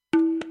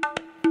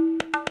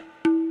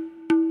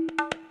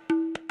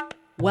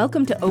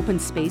Welcome to Open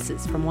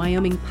Spaces from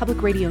Wyoming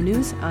Public Radio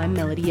News. I'm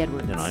Melody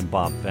Edwards. And I'm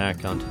Bob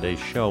Beck. On today's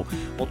show,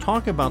 we'll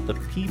talk about the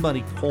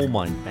Peabody Coal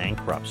Mine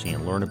bankruptcy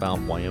and learn about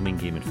Wyoming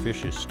Game and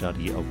Fish's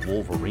study of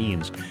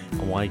wolverines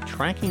and why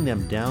tracking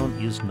them down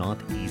is not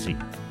easy.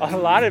 A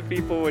lot of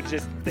people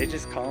they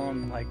just call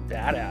them like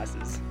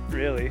badasses,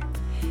 really.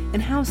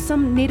 And how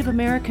some Native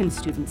American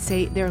students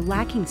say they're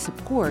lacking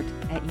support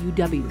at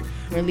UW.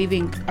 We're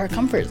leaving our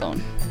comfort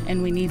zone,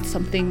 and we need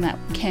something that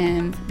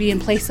can be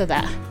in place of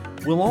that.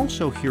 We'll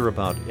also hear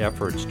about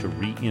efforts to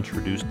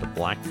reintroduce the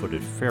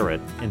black-footed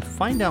ferret and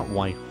find out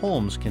why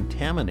homes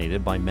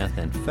contaminated by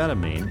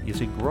methamphetamine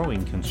is a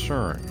growing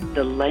concern.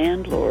 The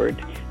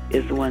landlord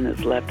is the one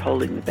that's left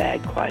holding the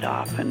bag quite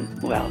often,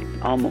 well,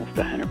 almost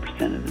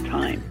 100% of the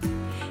time.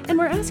 And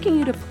we're asking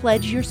you to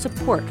pledge your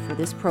support for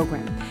this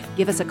program.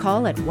 Give us a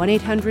call at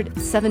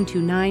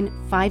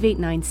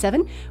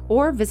 1-800-729-5897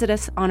 or visit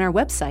us on our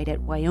website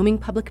at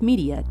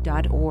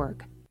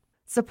wyomingpublicmedia.org.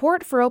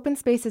 Support for Open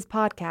Spaces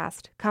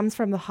podcast comes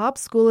from the Hobbs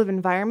School of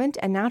Environment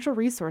and Natural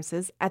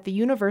Resources at the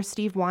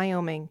University of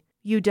Wyoming,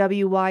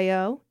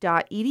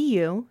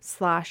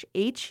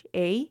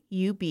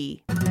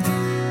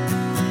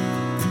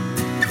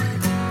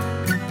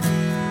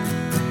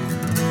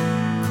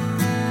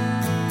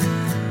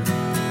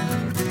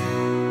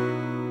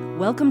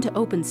 Welcome to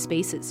Open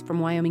Spaces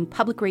from Wyoming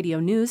Public Radio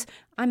News.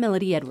 I'm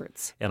Melody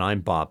Edwards. And I'm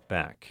Bob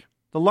Beck.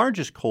 The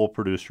largest coal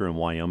producer in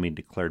Wyoming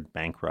declared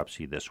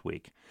bankruptcy this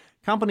week.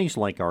 Companies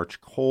like Arch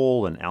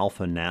Coal and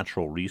Alpha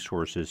Natural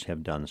Resources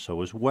have done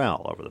so as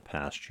well over the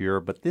past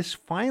year, but this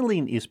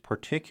filing is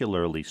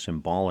particularly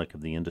symbolic of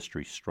the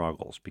industry's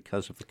struggles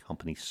because of the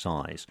company's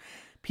size.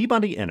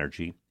 Peabody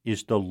Energy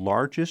is the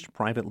largest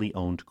privately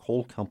owned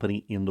coal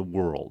company in the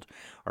world.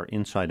 Our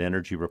Inside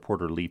Energy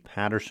reporter Lee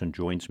Patterson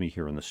joins me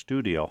here in the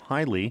studio.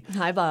 Hi, Lee.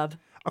 Hi, Bob.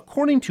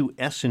 According to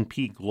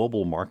S&P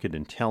Global Market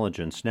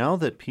Intelligence, now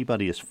that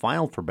Peabody has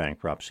filed for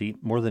bankruptcy,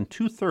 more than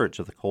two-thirds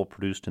of the coal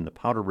produced in the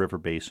Powder River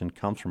Basin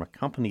comes from a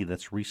company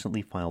that's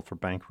recently filed for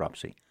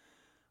bankruptcy.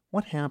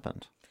 What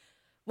happened?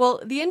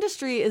 Well, the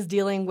industry is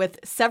dealing with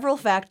several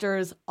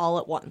factors all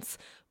at once.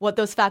 What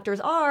those factors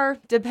are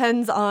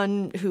depends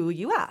on who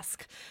you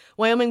ask.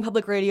 Wyoming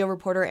Public Radio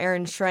reporter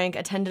Aaron Schrank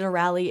attended a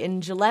rally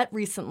in Gillette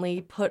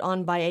recently put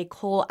on by a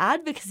coal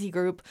advocacy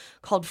group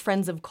called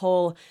Friends of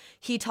Coal.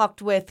 He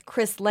talked with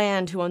Chris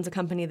Land, who owns a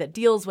company that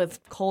deals with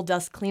coal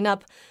dust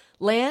cleanup.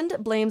 Land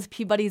blames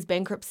Peabody's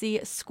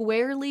bankruptcy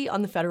squarely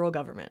on the federal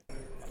government.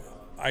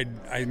 I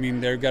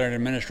mean, they've got an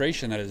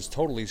administration that is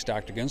totally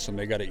stacked against them.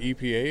 They got an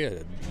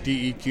EPA, a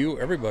DEQ.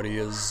 Everybody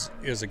is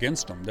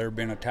against them. They're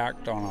being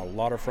attacked on a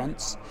lot of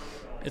fronts.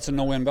 It's a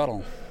no-win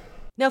battle.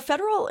 Now,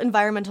 federal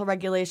environmental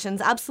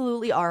regulations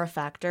absolutely are a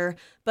factor,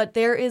 but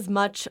there is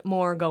much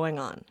more going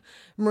on.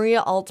 Maria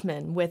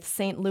Altman with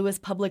St. Louis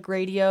Public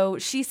Radio,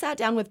 she sat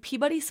down with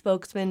Peabody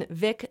spokesman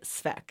Vic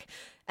Svec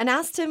and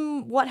asked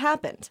him what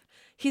happened.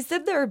 He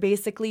said there are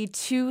basically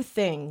two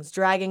things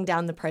dragging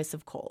down the price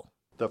of coal.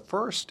 The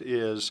first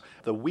is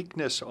the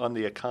weakness on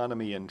the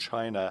economy in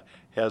China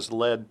has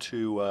led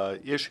to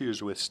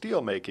issues with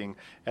steelmaking,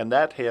 and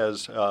that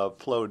has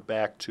flowed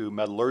back to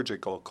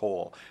metallurgical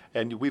coal.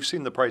 And we've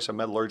seen the price of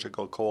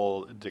metallurgical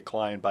coal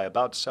decline by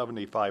about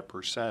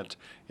 75%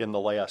 in the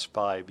last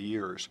 5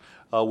 years.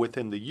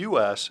 Within the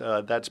U.S.,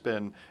 that's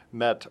been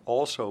met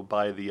also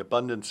by the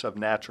abundance of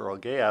natural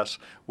gas,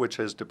 which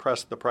has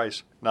depressed the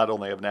price not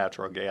only of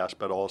natural gas,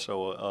 but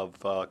also of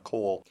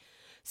coal.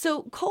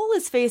 So coal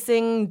is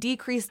facing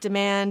decreased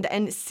demand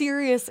and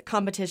serious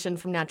competition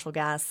from natural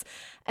gas.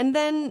 And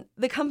then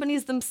the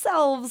companies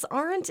themselves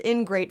aren't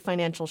in great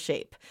financial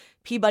shape.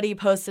 Peabody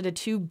posted a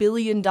 $2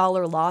 billion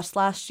loss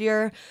last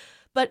year.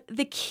 But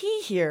the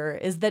key here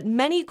is that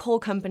many coal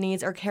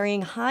companies are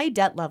carrying high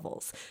debt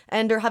levels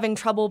and are having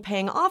trouble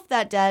paying off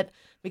that debt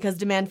because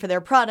demand for their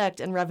product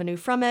and revenue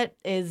from it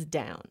is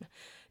down.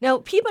 Now,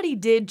 Peabody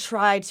did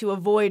try to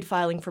avoid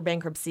filing for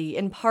bankruptcy,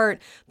 in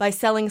part by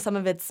selling some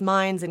of its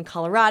mines in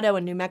Colorado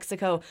and New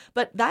Mexico,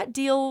 but that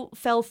deal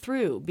fell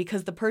through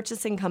because the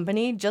purchasing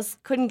company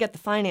just couldn't get the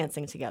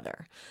financing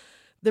together.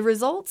 The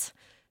result?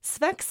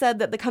 Svec said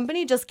that the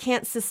company just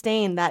can't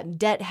sustain that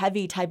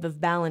debt-heavy type of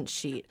balance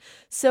sheet.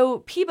 So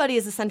Peabody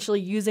is essentially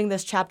using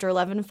this Chapter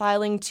 11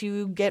 filing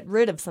to get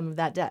rid of some of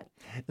that debt.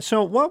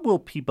 So what will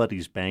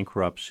Peabody's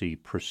bankruptcy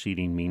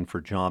proceeding mean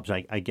for jobs?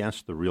 I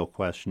guess the real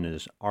question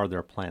is, are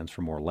there plans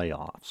for more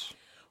layoffs?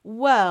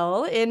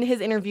 Well, in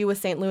his interview with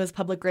St. Louis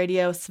Public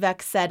Radio,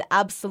 Svec said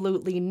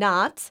absolutely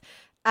not,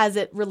 as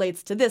it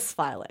relates to this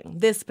filing,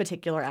 this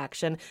particular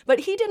action. But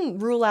he didn't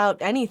rule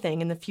out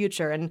anything in the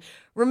future. And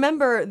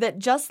remember that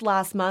just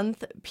last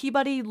month,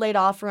 Peabody laid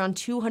off around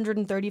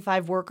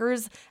 235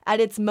 workers at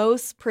its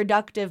most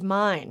productive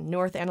mine,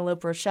 North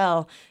Antelope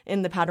Rochelle,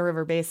 in the Powder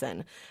River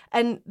Basin.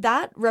 And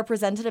that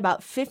represented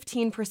about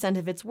 15%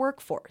 of its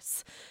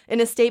workforce.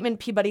 In a statement,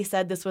 Peabody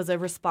said this was a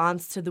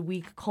response to the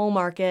weak coal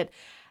market,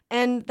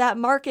 and that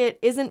market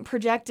isn't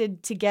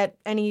projected to get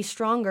any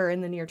stronger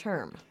in the near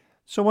term.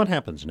 So what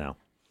happens now?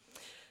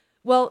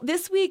 Well,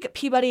 this week,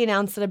 Peabody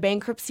announced that a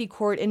bankruptcy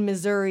court in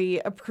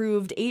Missouri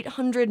approved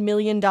 $800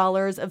 million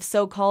of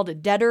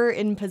so-called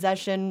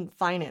debtor-in-possession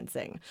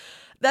financing.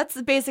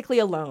 That's basically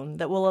a loan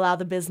that will allow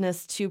the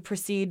business to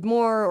proceed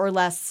more or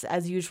less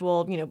as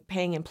usual,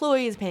 paying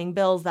employees, paying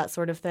bills, that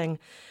sort of thing.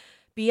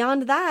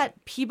 Beyond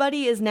that,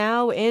 Peabody is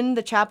now in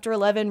the Chapter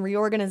 11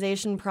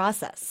 reorganization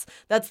process.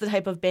 That's the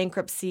type of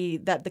bankruptcy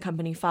that the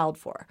company filed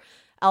for.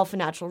 Alpha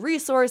Natural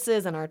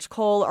Resources and Arch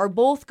Coal are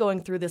both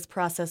going through this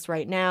process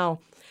right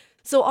now.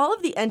 So all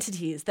of the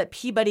entities that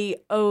Peabody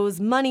owes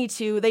money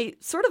to, they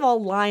sort of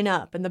all line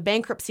up, and the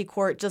bankruptcy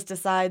court just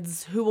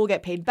decides who will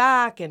get paid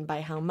back and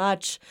by how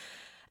much.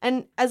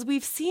 And as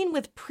we've seen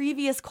with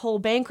previous coal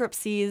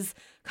bankruptcies,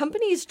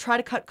 companies try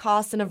to cut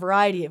costs in a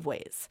variety of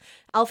ways.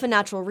 Alpha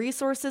Natural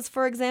Resources,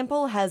 for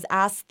example, has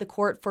asked the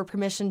court for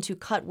permission to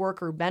cut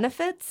worker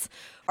benefits.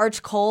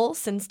 Arch Coal,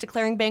 since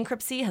declaring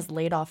bankruptcy, has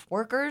laid off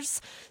workers.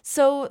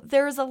 So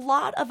there's a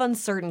lot of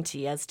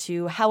uncertainty as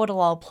to how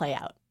it'll all play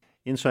out.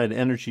 Inside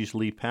Energy's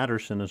Lee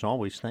Patterson, as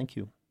always, thank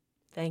you.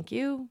 Thank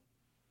you.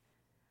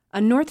 A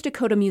North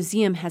Dakota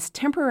museum has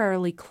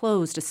temporarily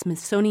closed a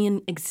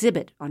Smithsonian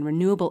exhibit on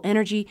renewable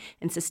energy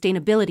and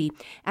sustainability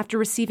after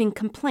receiving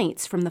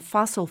complaints from the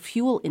fossil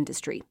fuel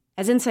industry.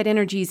 As Inside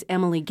Energy's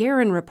Emily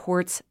Guerin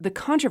reports, the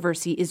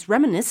controversy is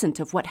reminiscent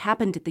of what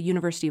happened at the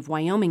University of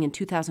Wyoming in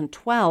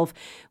 2012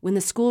 when the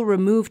school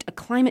removed a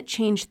climate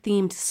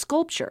change-themed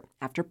sculpture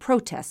after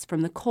protests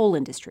from the coal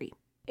industry.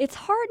 It's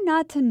hard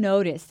not to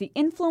notice the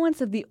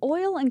influence of the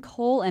oil and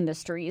coal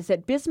industries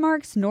at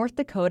Bismarck's North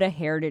Dakota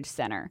Heritage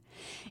Center.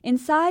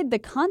 Inside the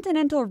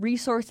Continental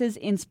Resources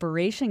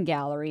Inspiration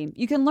Gallery,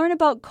 you can learn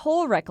about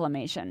coal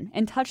reclamation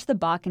and touch the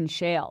Bakken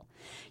Shale.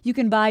 You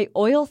can buy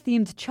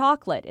oil-themed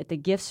chocolate at the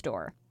gift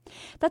store.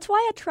 That's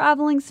why a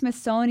traveling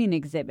Smithsonian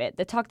exhibit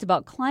that talked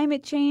about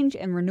climate change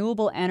and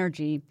renewable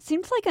energy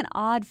seemed like an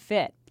odd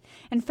fit.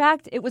 In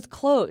fact, it was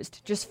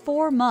closed just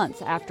 4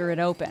 months after it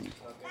opened.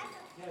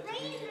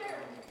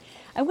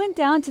 I went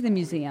down to the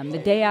museum the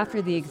day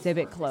after the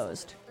exhibit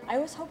closed. I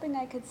was hoping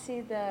I could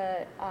see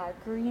the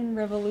Green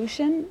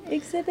Revolution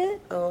exhibit.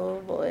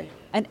 Oh, boy.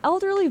 An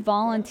elderly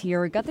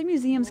volunteer got the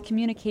museum's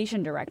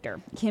communication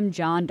director, Kim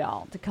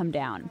Jondahl, to come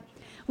down.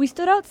 We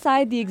stood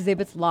outside the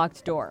exhibit's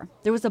locked door.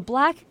 There was a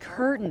black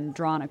curtain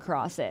drawn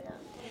across it.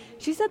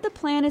 She said the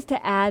plan is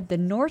to add the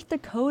North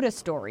Dakota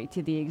story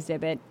to the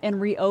exhibit and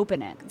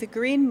reopen it. The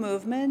green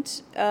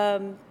movement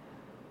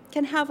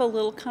can have a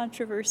little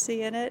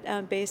controversy in it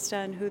based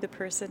on who the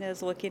person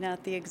is looking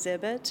at the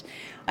exhibit.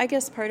 I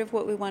guess part of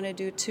what we want to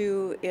do,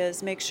 too,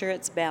 is make sure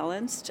it's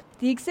balanced.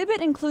 The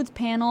exhibit includes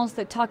panels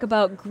that talk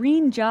about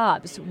green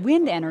jobs,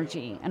 wind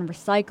energy, and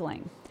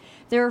recycling.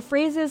 There are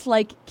phrases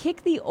like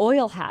kick the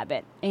oil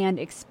habit and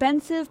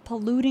expensive,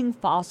 polluting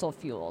fossil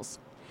fuels.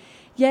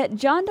 Yet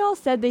Jondahl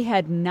said they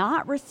had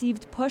not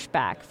received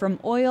pushback from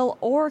oil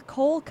or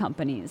coal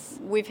companies.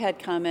 We've had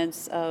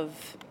comments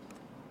of,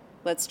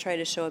 let's try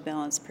to show a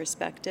balanced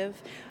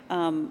perspective.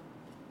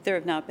 There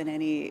have not been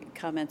any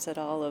comments at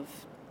all of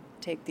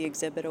take the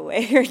exhibit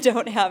away or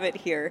don't have it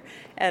here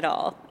at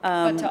all.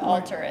 But to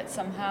alter it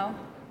somehow?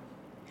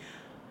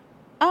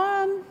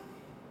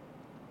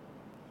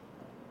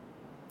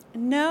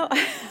 No,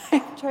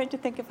 I'm trying to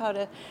think of how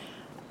to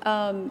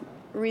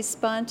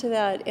respond to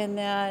that, in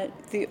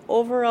that the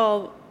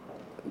overall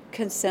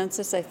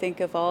consensus, I think,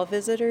 of all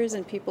visitors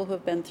and people who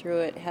have been through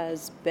it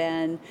has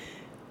been,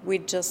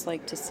 we'd just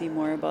like to see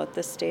more about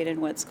the state and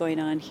what's going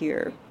on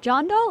here.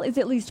 Jondahl is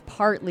at least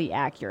partly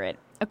accurate.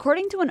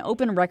 According to an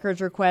open records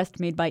request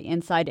made by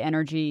Inside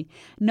Energy,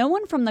 no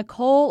one from the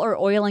coal or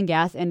oil and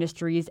gas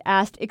industries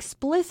asked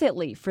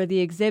explicitly for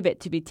the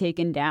exhibit to be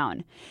taken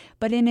down.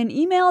 But in an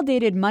email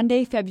dated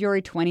Monday,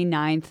 February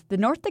 29th, the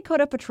North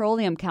Dakota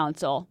Petroleum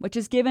Council, which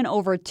has given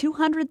over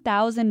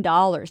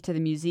 $200,000 to the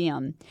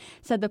museum,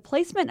 said the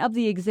placement of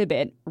the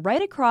exhibit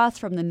right across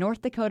from the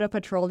North Dakota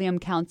Petroleum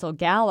Council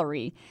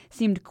gallery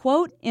seemed,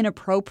 quote,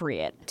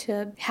 inappropriate.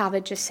 To have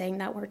it just saying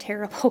that we're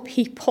terrible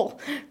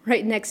people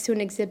right next to an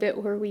exhibit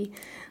where we,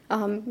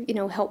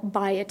 help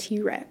buy a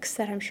T-Rex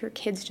that I'm sure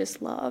kids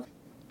just love.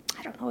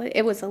 I don't know,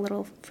 it was a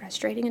little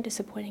frustrating and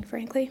disappointing,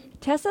 frankly.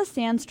 Tessa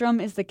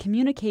Sandstrom is the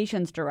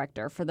communications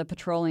director for the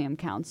Petroleum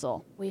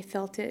Council. We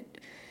felt it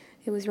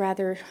was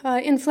rather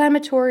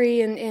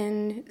inflammatory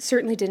and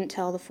certainly didn't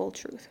tell the full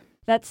truth.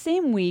 That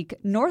same week,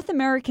 North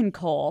American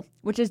Coal,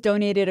 which has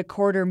donated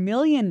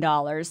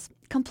 $250,000,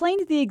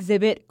 complained the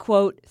exhibit,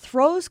 quote,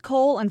 throws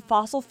coal and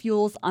fossil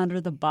fuels under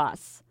the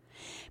bus.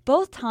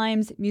 Both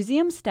times,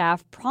 museum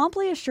staff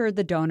promptly assured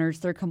the donors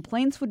their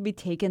complaints would be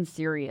taken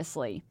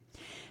seriously.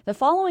 The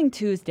following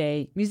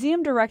Tuesday,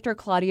 museum director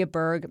Claudia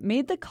Berg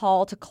made the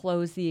call to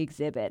close the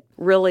exhibit.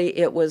 Really,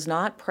 it was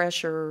not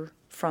pressure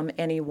from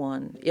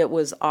anyone. It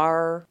was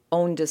our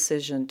own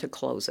decision to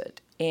close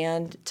it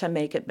and to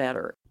make it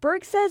better.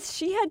 Berg says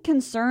she had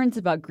concerns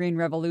about Green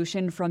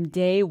Revolution from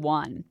day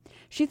one.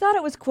 She thought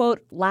it was,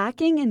 quote,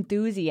 lacking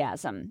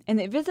enthusiasm, and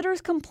that visitors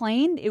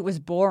complained it was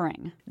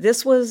boring.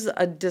 This was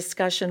a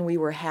discussion we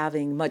were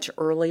having much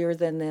earlier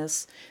than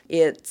this.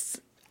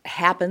 It's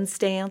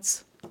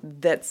happenstance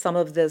that some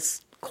of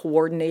this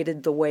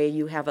coordinated the way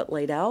you have it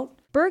laid out.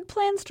 Berg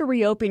plans to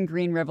reopen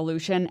Green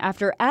Revolution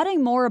after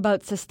adding more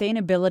about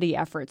sustainability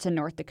efforts in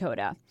North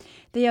Dakota.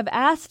 They have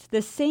asked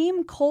the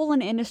same coal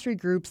and industry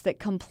groups that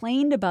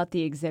complained about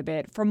the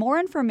exhibit for more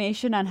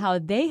information on how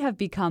they have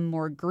become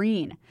more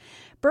green.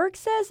 Berg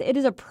says it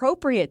is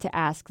appropriate to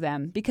ask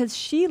them because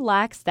she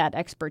lacks that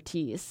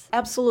expertise.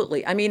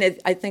 Absolutely. I mean,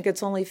 I think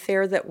it's only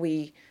fair that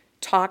we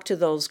talk to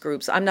those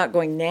groups. I'm not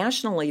going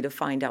nationally to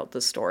find out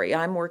the story.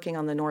 I'm working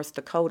on the North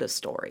Dakota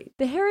story.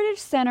 The Heritage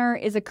Center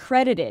is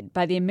accredited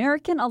by the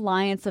American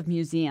Alliance of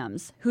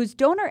Museums, whose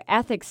donor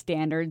ethics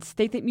standards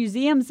state that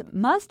museums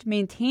must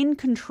maintain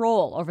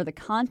control over the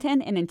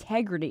content and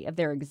integrity of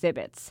their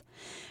exhibits.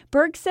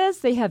 Berg says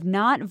they have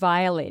not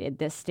violated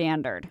this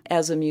standard.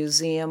 As a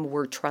museum,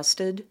 we're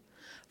trusted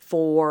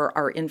for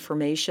our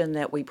information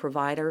that we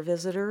provide our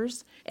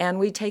visitors, and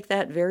we take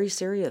that very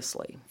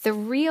seriously. The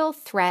real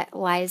threat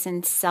lies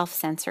in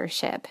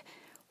self-censorship,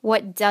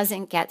 what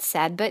doesn't get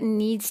said but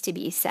needs to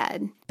be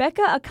said.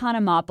 Becca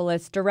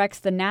Economopoulos directs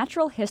the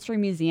Natural History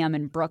Museum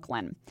in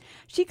Brooklyn.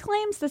 She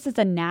claims this is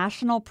a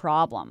national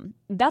problem.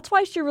 That's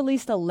why she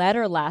released a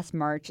letter last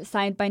March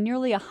signed by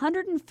nearly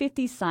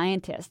 150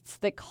 scientists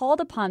that called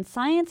upon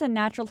science and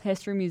natural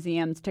history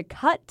museums to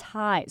cut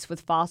ties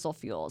with fossil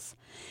fuels.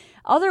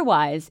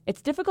 Otherwise, it's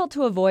difficult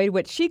to avoid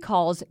what she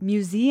calls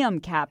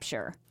museum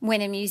capture.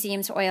 When a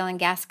museum's oil and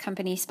gas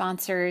company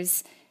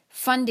sponsors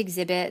fund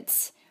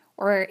exhibits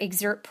or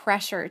exert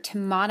pressure to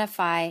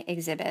modify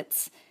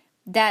exhibits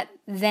that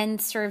then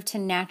serve to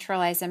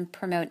naturalize and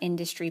promote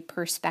industry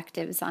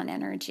perspectives on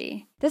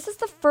energy. This is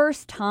the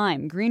first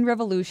time Green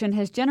Revolution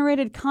has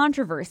generated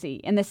controversy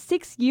in the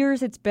 6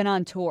 years it's been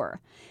on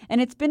tour,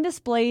 and it's been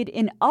displayed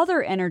in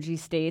other energy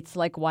states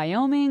like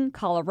Wyoming,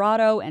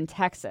 Colorado, and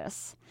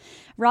Texas.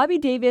 Robbie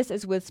Davis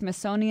is with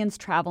Smithsonian's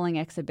Traveling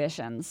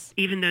Exhibitions.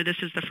 Even though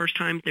this is the first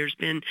time there's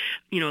been,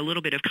 a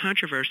little bit of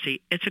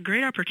controversy, it's a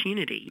great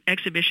opportunity.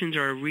 Exhibitions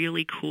are a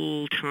really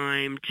cool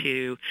time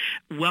to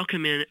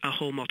welcome in a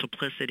whole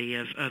multiplicity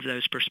of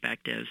those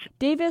perspectives.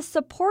 Davis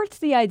supports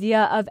the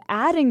idea of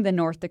adding the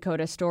North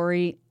Dakota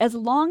story as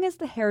long as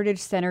the Heritage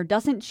Center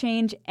doesn't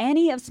change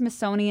any of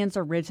Smithsonian's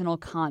original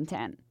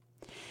content.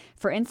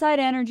 For Inside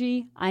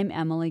Energy, I'm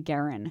Emily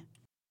Guerin.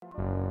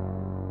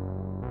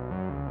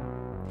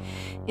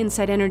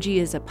 Inside Energy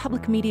is a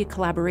public media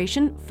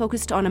collaboration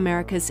focused on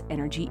America's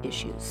energy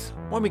issues.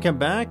 When we come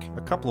back,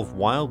 a couple of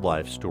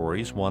wildlife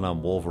stories, one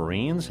on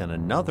wolverines and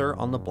another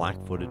on the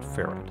black-footed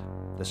ferret.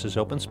 This is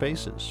Open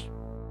Spaces.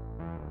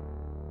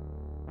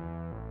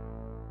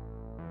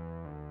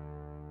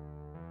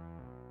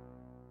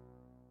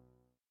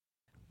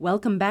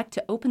 Welcome back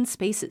to Open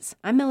Spaces.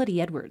 I'm Melody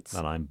Edwards.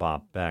 And I'm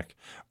Bob Beck.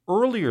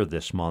 Earlier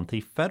this month,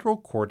 a federal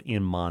court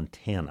in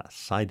Montana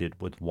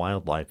sided with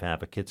wildlife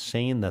advocates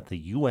saying that the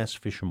U.S.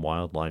 Fish and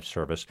Wildlife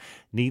Service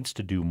needs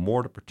to do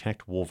more to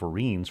protect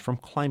wolverines from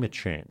climate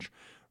change.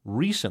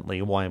 Recently,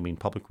 Wyoming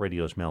Public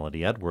Radio's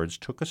Melody Edwards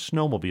took a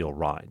snowmobile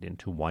ride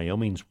into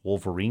Wyoming's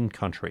wolverine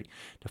country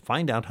to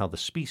find out how the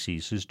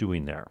species is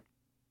doing there.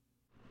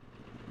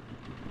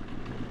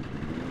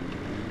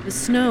 The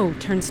snow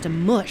turns to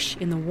mush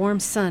in the warm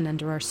sun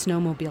under our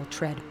snowmobile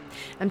tread.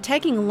 I'm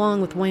tagging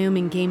along with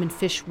Wyoming Game and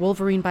Fish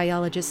wolverine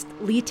biologist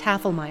Lee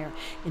Tafelmeyer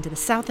into the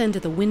south end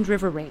of the Wind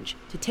River Range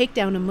to take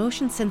down a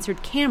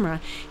motion-censored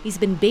camera he's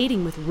been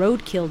baiting with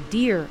roadkill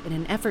deer in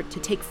an effort to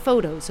take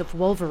photos of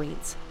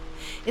wolverines.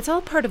 It's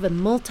all part of a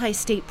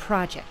multi-state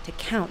project to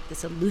count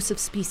this elusive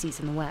species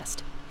in the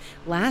West.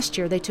 Last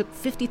year, they took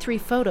 53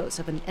 photos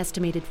of an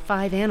estimated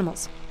 5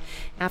 animals.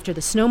 After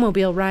the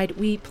snowmobile ride,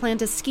 we plan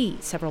to ski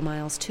several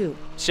miles, too.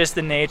 It's just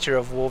the nature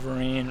of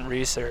wolverine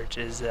research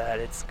is that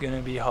it's going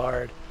to be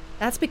hard.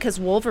 That's because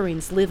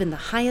wolverines live in the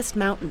highest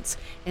mountains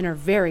and are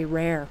very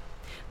rare.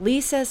 Lee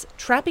says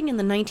trapping in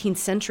the 19th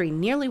century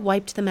nearly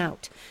wiped them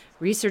out.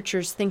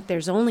 Researchers think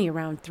there's only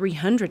around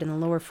 300 in the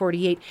lower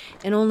 48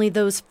 and only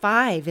those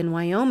 5 in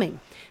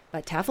Wyoming.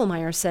 But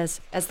Tafelmeyer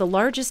says as the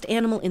largest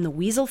animal in the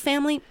weasel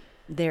family,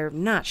 they're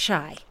not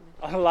shy.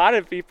 A lot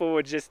of people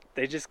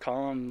they just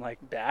call them like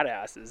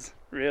badasses,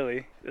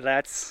 really.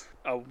 That's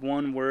a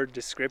one-word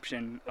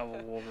description of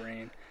a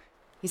wolverine.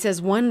 He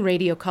says one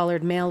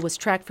radio-collared male was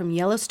tracked from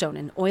Yellowstone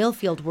and oil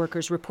field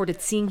workers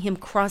reported seeing him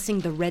crossing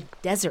the Red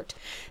Desert.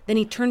 Then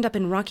he turned up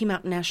in Rocky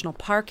Mountain National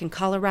Park in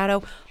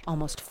Colorado,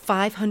 almost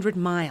 500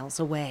 miles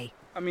away.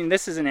 I mean,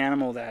 this is an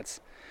animal that's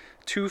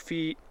 2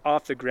 feet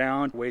off the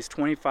ground, weighs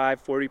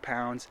 25, 40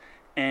 pounds,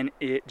 and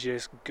it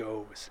just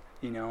goes.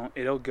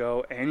 It'll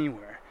go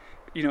anywhere.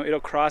 It'll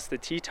cross the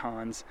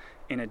Tetons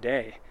in a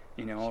day,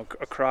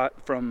 across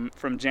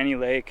from Jenny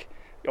Lake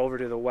over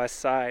to the west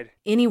side.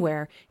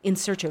 Anywhere in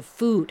search of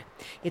food.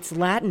 Its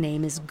Latin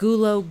name is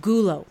gulo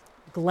gulo,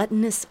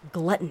 gluttonous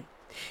glutton.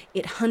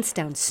 It hunts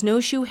down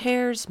snowshoe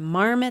hares,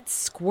 marmots,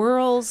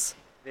 squirrels.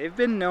 They've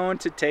been known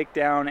to take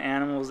down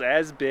animals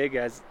as big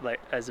as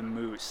a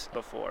moose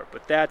before,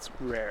 but that's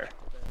rare.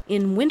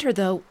 In winter,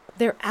 though,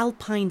 they're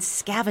alpine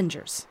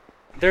scavengers.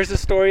 There's a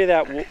story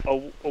that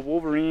a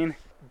wolverine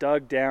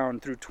dug down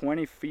through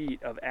 20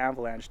 feet of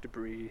avalanche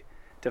debris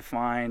to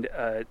find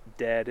a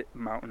dead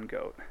mountain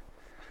goat.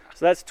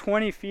 So that's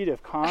 20 feet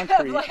of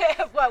concrete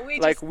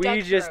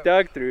we just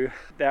dug through.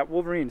 That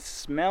wolverine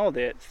smelled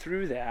it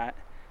through that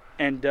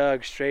and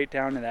dug straight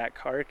down to that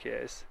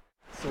carcass.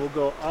 So we'll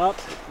go up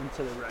and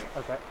to the right.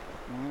 Okay.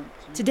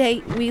 Today,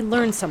 we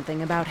learned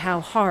something about how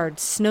hard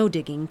snow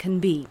digging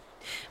can be.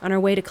 On our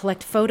way to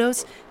collect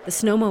photos, the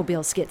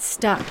snowmobiles get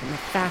stuck in the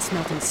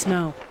fast-melting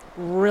snow,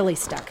 really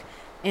stuck,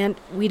 and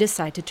we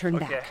decide to turn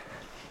back.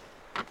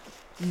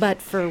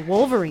 But for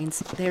wolverines,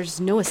 there's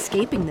no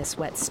escaping this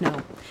wet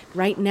snow.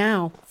 Right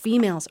now,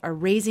 females are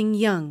raising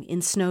young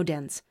in snow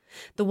dens.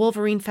 The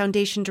Wolverine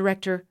Foundation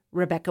director,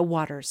 Rebecca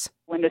Waters.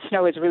 When the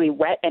snow is really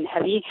wet and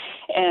heavy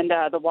and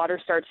the water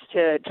starts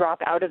to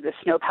drop out of the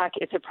snowpack,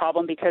 it's a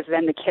problem because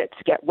then the kits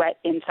get wet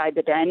inside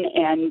the den,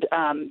 and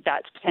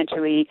that's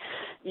potentially,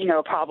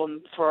 a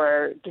problem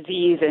for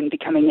disease and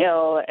becoming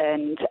ill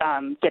and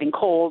getting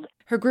cold.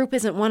 Her group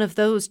isn't one of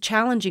those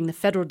challenging the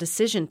federal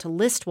decision to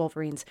list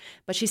wolverines,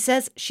 but she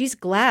says she's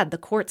glad the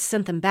courts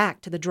sent them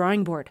back to the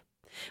drawing board.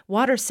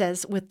 Waters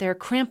says with their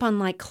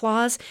crampon-like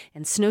claws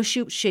and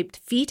snowshoe-shaped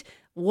feet,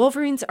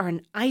 wolverines are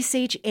an Ice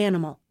Age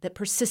animal that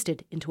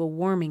persisted into a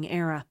warming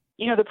era.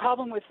 The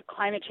problem with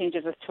climate change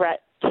as a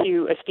threat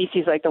to a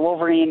species like the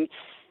wolverine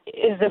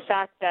is the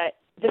fact that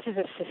this is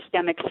a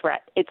systemic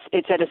threat.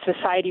 It's at a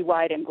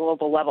society-wide and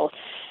global level.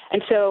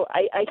 And so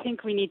I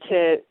think we need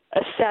to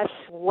assess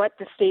what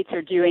the states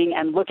are doing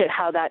and look at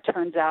how that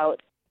turns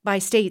out. By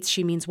states,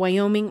 she means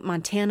Wyoming,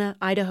 Montana,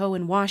 Idaho,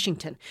 and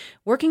Washington,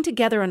 working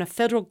together on a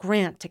federal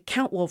grant to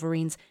count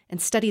wolverines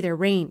and study their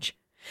range.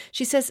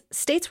 She says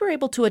states were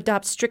able to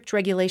adopt strict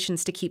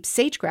regulations to keep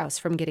sage grouse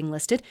from getting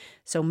listed,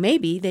 so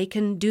maybe they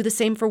can do the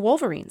same for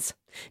wolverines.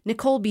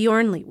 Nicole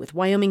Bjornley with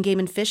Wyoming Game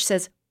and Fish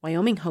says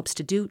Wyoming hopes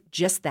to do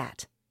just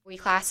that. We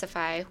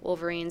classify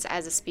wolverines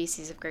as a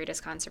species of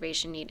greatest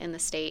conservation need in the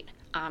state,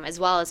 as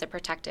well as a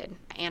protected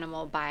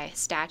animal by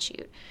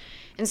statute.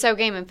 And so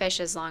Game and Fish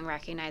has long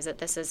recognized that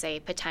this is a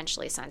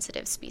potentially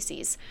sensitive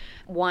species,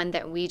 one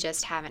that we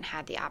just haven't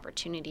had the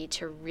opportunity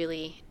to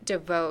really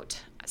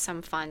devote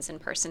some funds and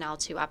personnel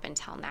to up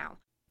until now.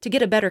 To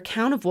get a better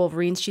count of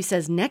wolverines, she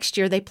says next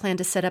year they plan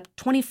to set up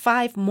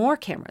 25 more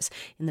cameras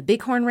in the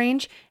Bighorn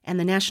Range and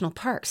the national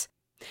parks.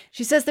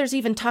 She says there's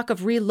even talk of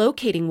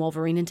relocating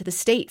wolverine into the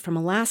state from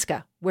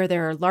Alaska, where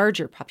there are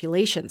larger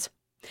populations.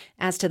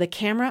 As to the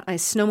camera I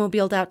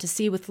snowmobiled out to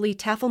see with Lee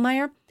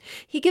Tafelmeyer,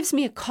 he gives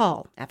me a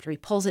call after he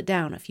pulls it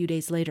down a few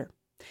days later.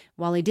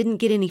 While he didn't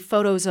get any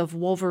photos of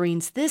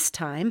wolverines this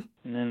time...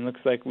 And then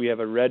looks like we have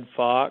a red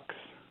fox.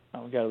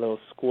 We got a little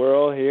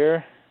squirrel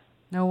here.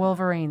 No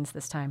wolverines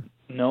this time.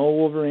 No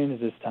wolverines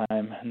this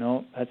time.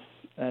 No,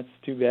 that's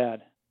too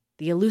bad.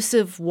 The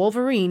elusive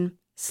wolverine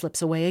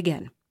slips away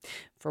again.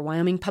 For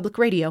Wyoming Public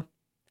Radio,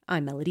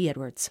 I'm Melody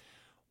Edwards.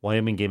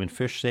 Wyoming Game and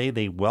Fish say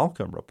they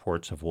welcome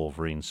reports of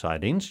wolverine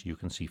sightings. You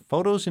can see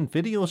photos and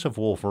videos of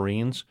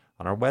wolverines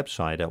on our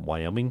website at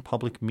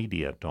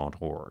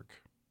wyomingpublicmedia.org.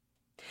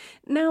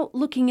 Now,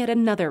 looking at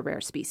another rare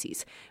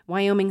species,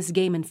 Wyoming's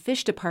Game and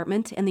Fish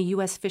Department and the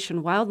U.S. Fish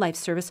and Wildlife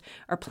Service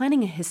are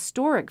planning a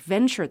historic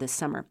venture this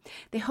summer.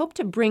 They hope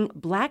to bring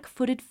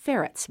black-footed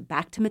ferrets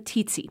back to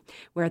Meeteetse,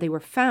 where they were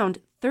found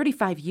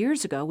 35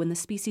 years ago when the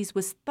species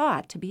was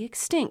thought to be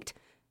extinct.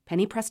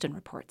 Penny Preston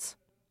reports.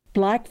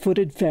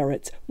 Black-footed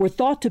ferrets were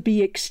thought to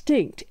be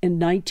extinct in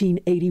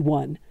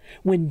 1981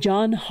 when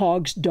John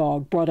Hogg's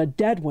dog brought a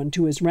dead one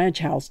to his ranch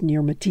house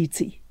near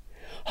Meeteetse.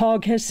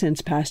 Hogg has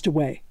since passed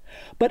away.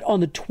 But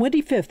on the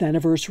 25th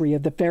anniversary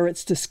of the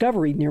ferret's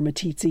discovery near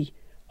Meeteetse,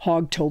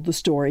 Hogg told the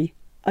story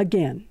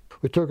again.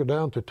 We took it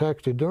down to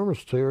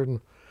taxidermist here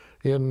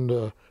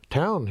in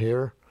town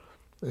here,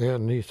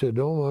 and he said,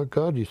 "Oh my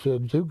God," he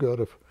said, you got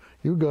a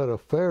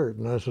ferret."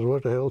 And I said,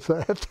 "What the hell's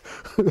that?"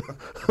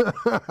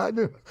 I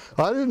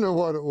didn't know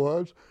what it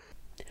was.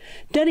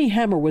 Denny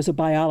Hammer was a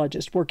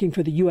biologist working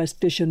for the U.S.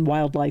 Fish and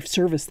Wildlife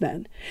Service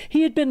then.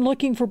 He had been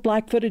looking for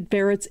black-footed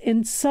ferrets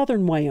in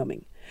southern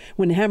Wyoming.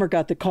 When Hammer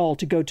got the call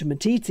to go to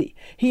Meeteetse,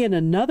 he and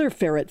another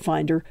ferret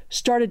finder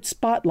started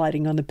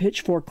spotlighting on the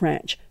Pitchfork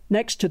Ranch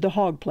next to the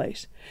hog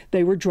place.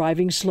 They were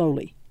driving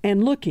slowly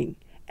and looking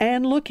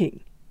and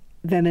looking.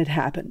 Then it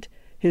happened.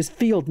 His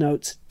field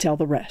notes tell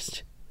the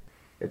rest.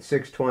 At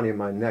 6:20,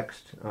 my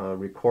next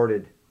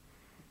recorded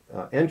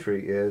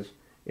entry is,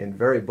 in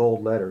very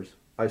bold letters,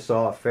 "I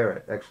saw a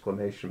ferret!" !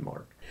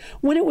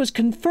 When it was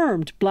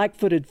confirmed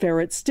black-footed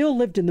ferrets still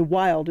lived in the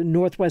wild in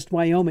northwest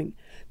Wyoming,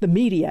 the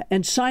media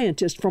and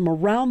scientists from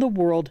around the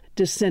world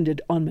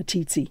descended on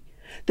Meeteetse.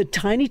 The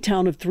tiny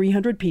town of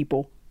 300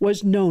 people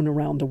was known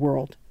around the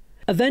world.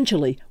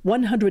 Eventually,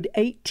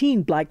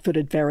 118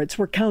 black-footed ferrets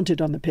were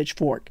counted on the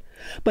Pitchfork.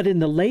 But in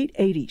the late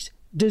 80s,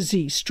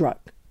 disease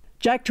struck.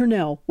 Jack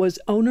Turnell was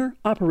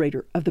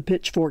owner-operator of the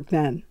Pitchfork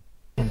then.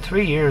 In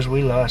 3 years,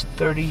 we lost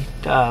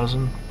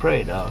 30,000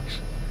 prairie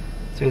dogs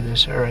through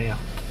this area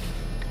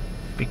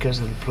because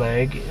of the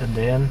plague, and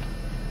then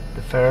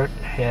the ferret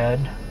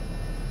had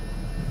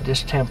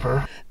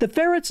distemper. The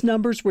ferrets'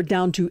 numbers were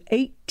down to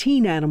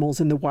 18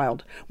 animals in the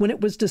wild when it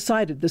was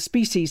decided the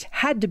species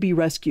had to be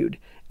rescued,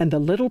 and the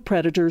little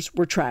predators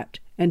were trapped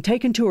and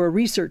taken to a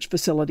research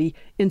facility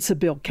in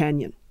Sibyl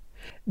Canyon.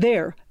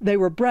 There, they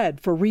were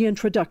bred for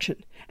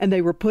reintroduction, and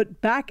they were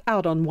put back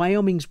out on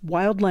Wyoming's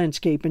wild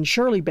landscape in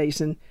Shirley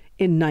Basin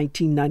in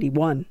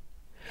 1991.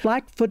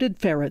 Black-footed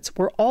ferrets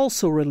were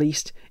also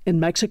released in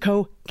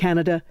Mexico,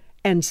 Canada,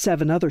 and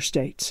 7 other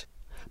states.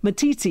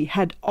 Meeteetse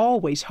had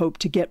always hoped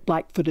to get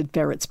black-footed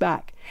ferrets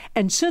back,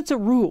 and since a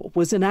rule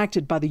was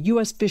enacted by the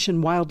U.S. Fish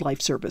and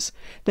Wildlife Service,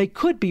 they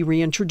could be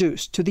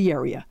reintroduced to the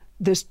area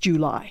this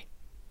July.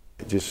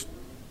 It just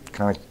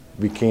kind of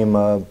became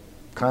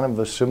kind of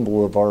a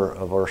symbol of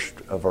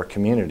our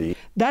community.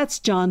 That's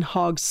John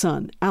Hogg's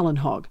son, Alan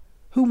Hogg,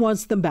 who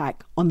wants them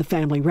back on the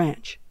family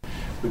ranch.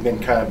 We've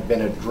been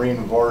a dream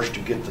of ours to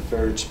get the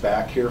ferrets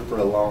back here for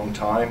a long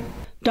time.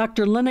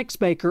 Dr. Lennox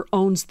Baker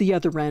owns the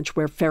other ranch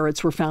where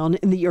ferrets were found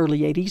in the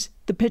early 80s,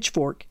 the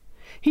Pitchfork.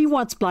 He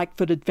wants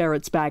black-footed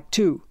ferrets back,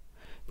 too.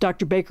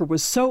 Dr. Baker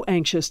was so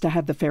anxious to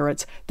have the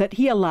ferrets that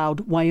he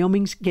allowed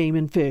Wyoming's Game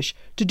and Fish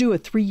to do a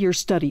 3-year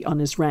study on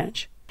his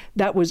ranch.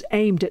 That was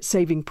aimed at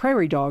saving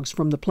prairie dogs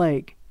from the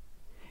plague.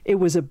 It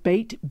was a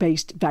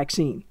bait-based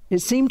vaccine. It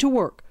seemed to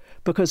work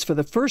because for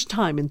the first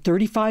time in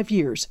 35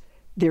 years,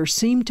 there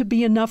seemed to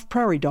be enough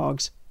prairie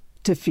dogs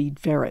to feed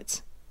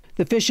ferrets.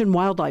 The Fish and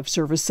Wildlife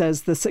Service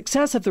says the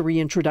success of the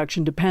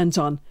reintroduction depends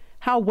on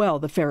how well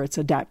the ferrets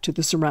adapt to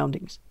the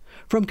surroundings.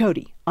 From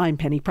Cody, I'm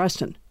Penny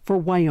Preston for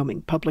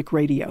Wyoming Public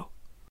Radio.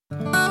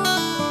 Coming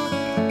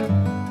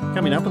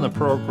up in the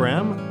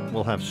program,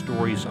 we'll have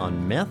stories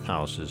on meth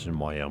houses in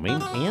Wyoming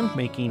and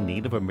making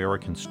Native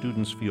American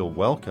students feel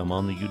welcome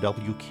on the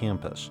UW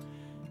campus.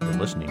 You're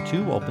listening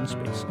to Open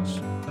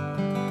Spaces.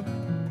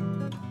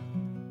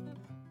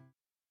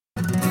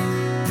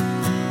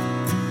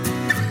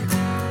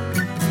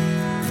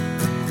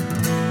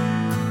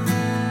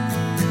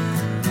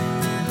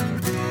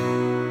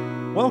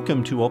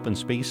 Welcome to Open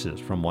Spaces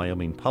from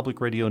Wyoming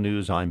Public Radio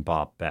News. I'm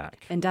Bob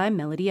Beck. And I'm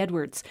Melody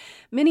Edwards.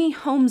 Many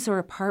homes or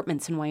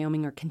apartments in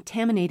Wyoming are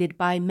contaminated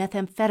by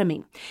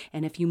methamphetamine.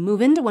 And if you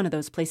move into one of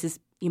those places,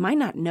 you might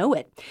not know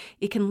it.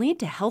 It can lead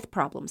to health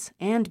problems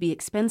and be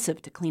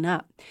expensive to clean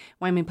up.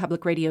 Wyoming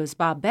Public Radio's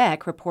Bob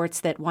Beck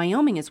reports that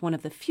Wyoming is one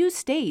of the few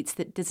states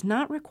that does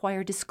not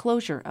require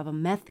disclosure of a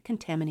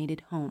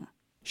meth-contaminated home.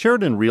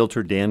 Sheridan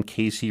realtor Dan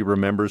Casey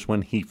remembers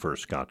when he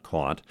first got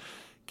caught.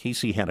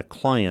 Casey had a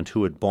client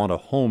who had bought a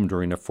home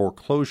during a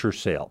foreclosure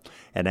sale,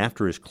 and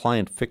after his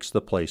client fixed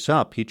the place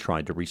up, he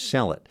tried to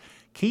resell it.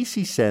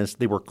 Casey says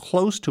they were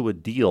close to a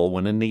deal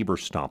when a neighbor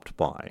stopped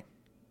by.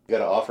 We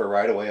got an offer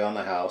right away on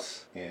the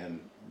house, and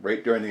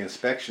right during the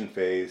inspection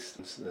phase,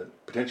 the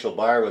potential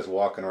buyer was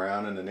walking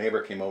around, and the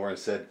neighbor came over and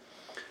said,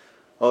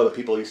 "Oh, the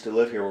people who used to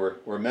live here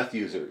were meth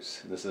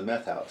users. This is a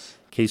meth house."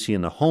 Casey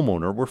and the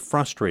homeowner were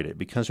frustrated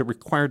because it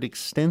required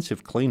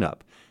extensive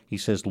cleanup. He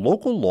says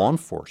local law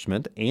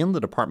enforcement and the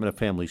Department of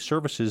Family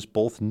Services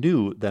both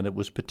knew that it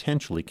was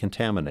potentially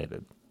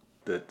contaminated.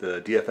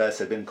 The DFS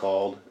had been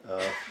called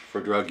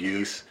for drug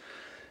use.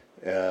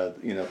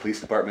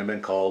 Police department had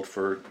been called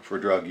for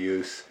drug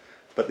use.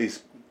 But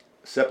these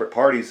separate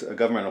parties,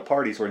 governmental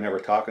parties, were never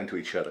talking to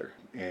each other.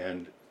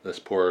 And this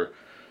poor,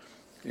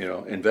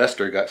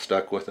 investor got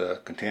stuck with a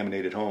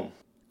contaminated home.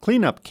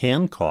 Cleanup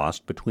can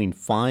cost between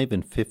 $5,000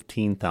 and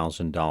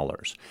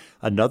 $15,000.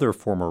 Another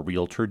former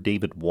realtor,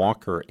 David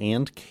Walker,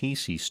 and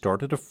Casey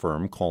started a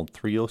firm called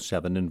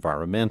 307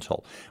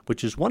 Environmental,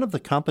 which is one of the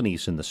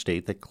companies in the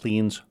state that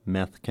cleans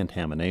meth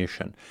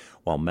contamination.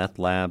 While meth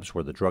labs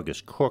where the drug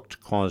is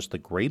cooked cause the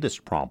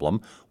greatest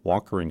problem,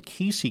 Walker and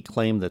Casey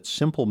claim that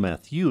simple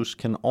meth use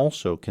can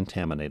also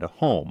contaminate a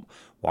home.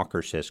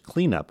 Walker says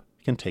cleanup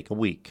can take a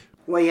week.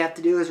 What you have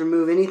to do is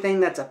remove anything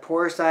that's a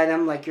porous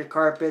item, like your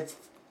carpets,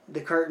 the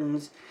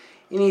curtains,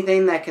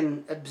 anything that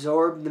can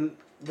absorb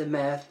the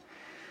meth.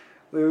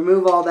 We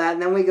remove all that,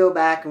 and then we go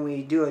back and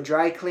we do a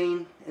dry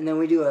clean, and then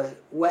we do a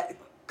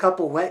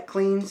couple wet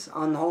cleans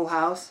on the whole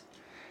house.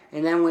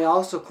 And then we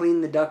also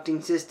clean the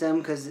ducting system,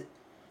 because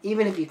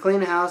even if you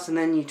clean a house and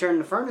then you turn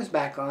the furnace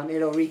back on,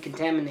 it'll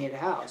recontaminate a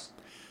house.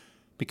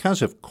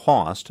 Because of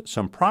cost,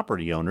 some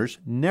property owners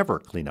never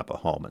clean up a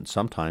home, and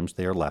sometimes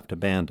they are left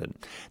abandoned.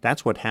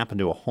 That's what happened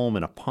to a home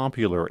in a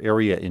popular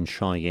area in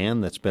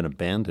Cheyenne that's been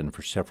abandoned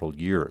for several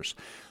years.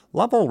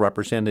 Lovell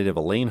Representative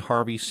Elaine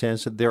Harvey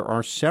says that there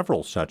are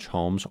several such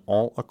homes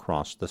all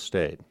across the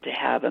state. To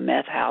have a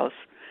meth house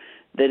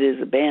that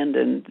is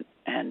abandoned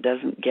and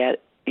doesn't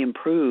get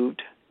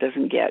improved,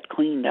 doesn't get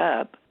cleaned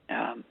up,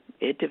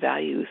 it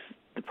devalues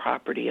the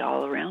property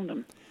all around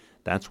them.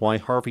 That's why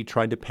Harvey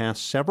tried to pass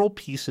several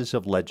pieces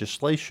of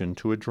legislation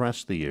to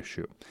address the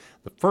issue.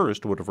 The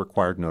first would have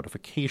required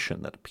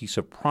notification that a piece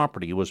of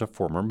property was a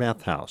former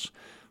meth house.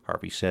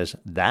 Harvey says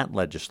that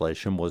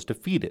legislation was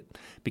defeated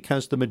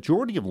because the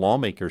majority of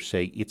lawmakers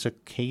say it's a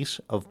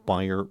case of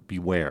buyer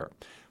beware.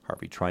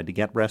 Harvey tried to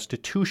get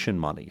restitution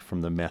money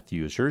from the meth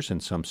users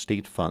and some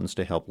state funds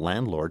to help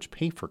landlords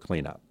pay for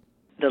cleanup.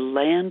 The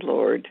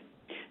landlord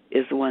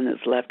is the one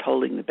that's left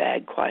holding the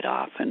bag quite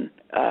often,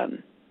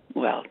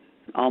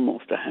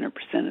 almost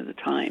 100% of the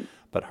time.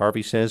 But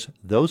Harvey says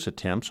those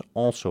attempts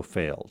also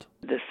failed.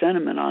 The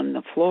sentiment on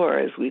the floor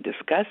as we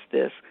discussed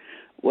this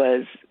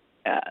was,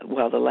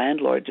 the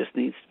landlord just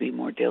needs to be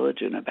more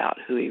diligent about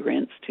who he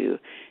rents to,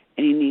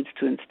 and he needs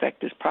to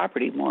inspect his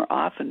property more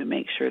often to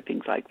make sure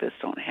things like this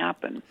don't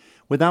happen.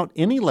 Without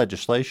any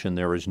legislation,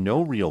 there is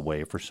no real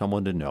way for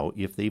someone to know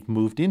if they've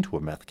moved into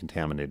a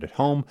meth-contaminated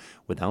home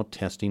without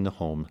testing the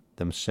home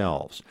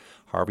themselves.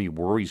 Harvey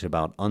worries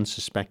about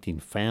unsuspecting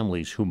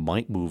families who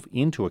might move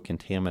into a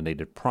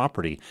contaminated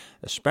property,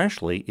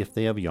 especially if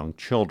they have young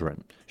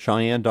children.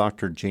 Cheyenne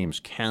Dr. James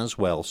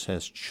Caswell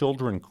says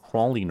children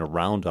crawling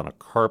around on a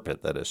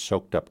carpet that has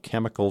soaked up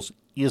chemicals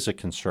is a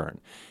concern,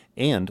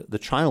 and the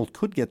child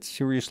could get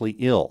seriously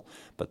ill,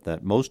 but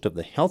that most of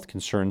the health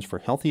concerns for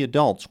healthy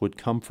adults would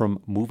come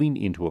from moving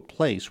into a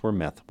place where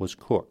meth was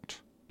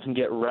cooked. You can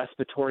get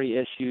respiratory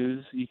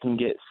issues, you can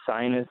get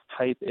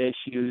sinus-type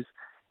issues,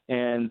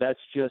 and that's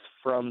just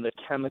from the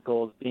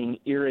chemicals being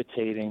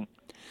irritating.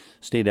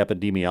 State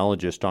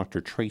epidemiologist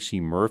Dr. Tracy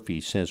Murphy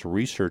says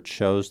research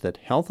shows that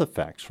health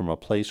effects from a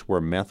place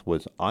where meth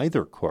was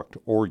either cooked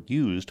or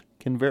used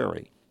can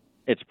vary.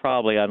 It's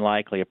probably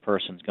unlikely a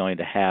person's going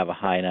to have a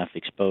high enough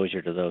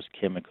exposure to those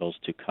chemicals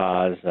to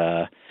cause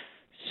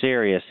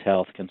serious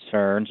health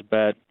concerns,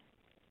 but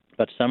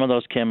some of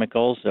those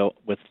chemicals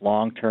with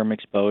long-term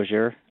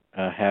exposure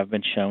have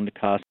been shown to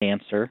cause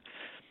cancer.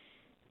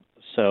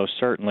 So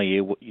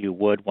certainly you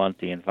would want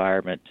the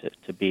environment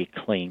to be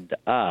cleaned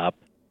up.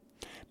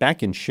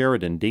 Back in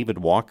Sheridan, David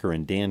Walker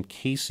and Dan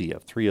Casey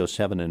of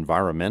 307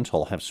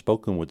 Environmental have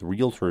spoken with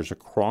realtors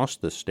across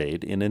the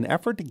state in an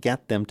effort to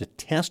get them to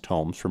test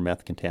homes for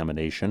meth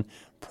contamination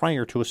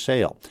prior to a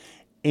sale.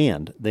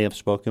 And they have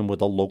spoken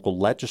with a local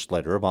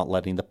legislator about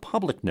letting the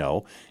public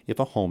know if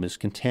a home is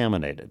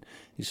contaminated.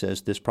 He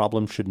says this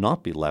problem should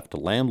not be left to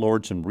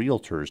landlords and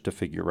realtors to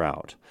figure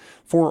out.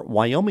 For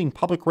Wyoming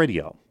Public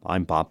Radio,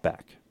 I'm Bob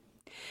Beck.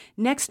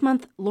 Next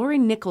month, Lori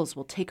Nichols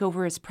will take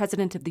over as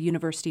president of the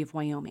University of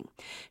Wyoming.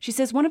 She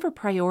says one of her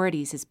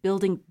priorities is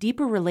building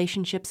deeper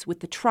relationships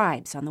with the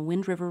tribes on the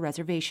Wind River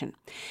Reservation.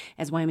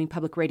 As Wyoming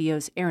Public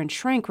Radio's Aaron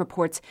Schrank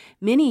reports,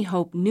 many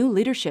hope new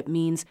leadership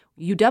means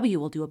UW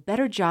will do a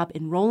better job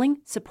enrolling,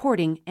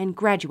 supporting, and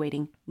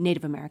graduating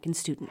Native American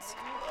students.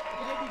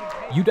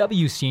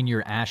 UW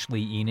senior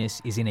Ashley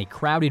Enos is in a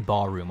crowded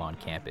ballroom on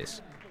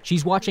campus.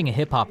 She's watching a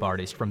hip-hop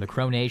artist from the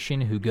Crow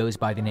Nation who goes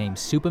by the name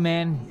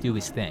Superman do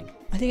his thing.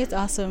 I think it's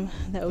awesome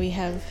that we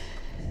have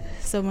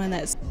someone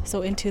that's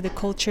so into the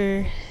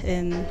culture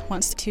and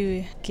wants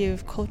to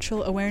give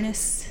cultural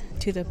awareness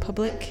to the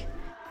public.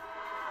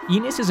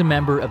 Enos is a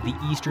member of the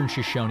Eastern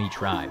Shoshone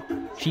tribe.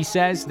 She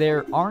says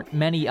there aren't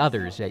many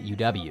others at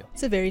UW.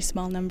 It's a very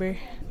small number.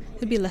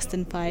 It'd be less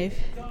than 5.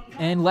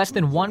 And less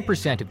than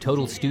 1% of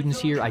total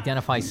students here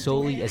identify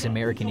solely as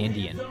American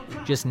Indian,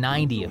 just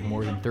 90 of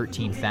more than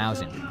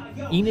 13,000.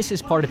 Enos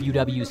is part of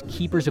UW's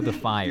Keepers of the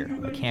Fire,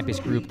 a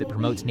campus group that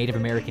promotes Native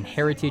American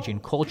heritage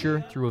and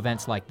culture through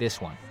events like this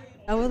one.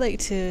 I would like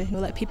to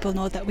let people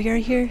know that we are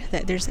here,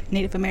 that there's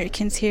Native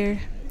Americans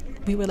here.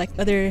 We would like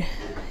other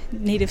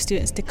Native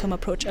students to come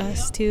approach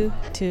us too,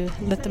 to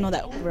let them know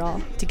that we're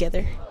all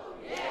together.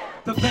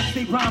 The vets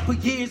they rhyme for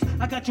years.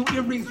 I got your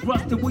earrings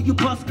rusted. Will you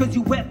bust cause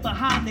you wet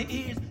behind the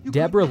ears?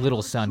 Deborah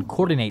Littleson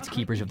coordinates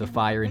Keepers of the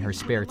Fire in her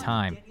spare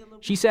time.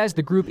 She says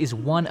the group is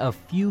one of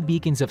few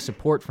beacons of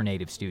support for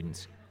Native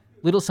students.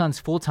 Littleson's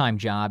full-time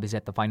job is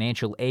at the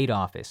financial aid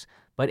office,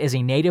 but as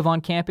a Native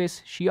on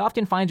campus, she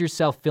often finds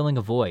herself filling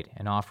a void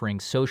and offering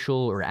social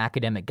or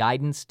academic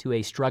guidance to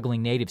a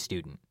struggling Native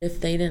student. If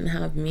they didn't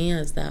have me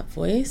as that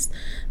voice,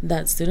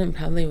 that student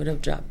probably would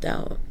have dropped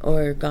out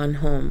or gone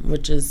home,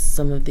 which is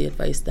some of the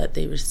advice that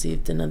they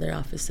received in other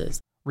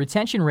offices.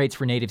 Retention rates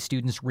for Native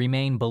students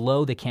remain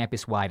below the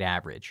campus-wide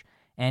average,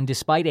 and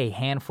despite a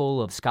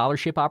handful of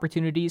scholarship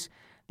opportunities,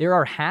 there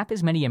are half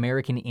as many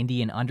American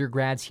Indian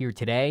undergrads here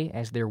today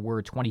as there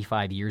were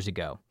 25 years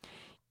ago.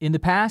 In the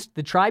past,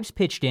 the tribes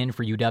pitched in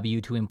for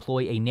UW to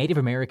employ a Native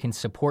American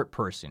support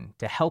person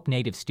to help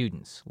Native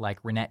students,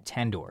 like Renette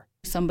Tendor.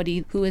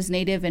 Somebody who is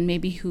Native and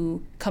maybe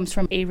who comes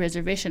from a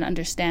reservation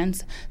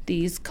understands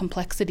these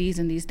complexities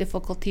and these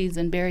difficulties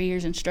and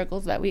barriers and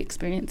struggles that we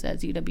experience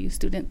as UW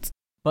students.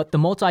 But the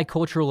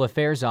Multicultural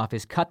Affairs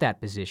Office cut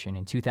that position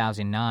in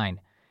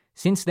 2009.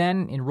 Since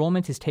then,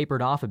 enrollment has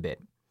tapered off a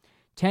bit.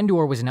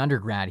 Tendor was an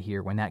undergrad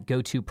here when that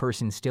go-to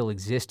person still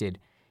existed.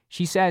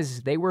 She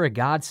says they were a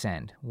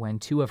godsend when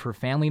 2 of her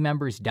family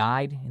members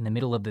died in the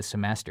middle of the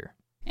semester.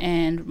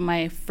 And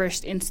my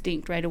first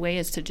instinct right away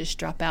is to just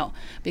drop out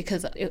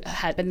because it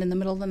had been in the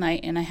middle of the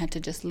night and I had to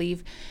just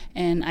leave.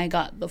 And I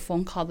got the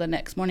phone call the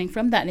next morning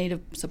from that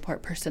Native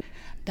support person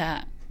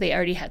that they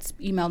already had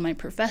emailed my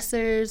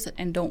professors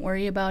and don't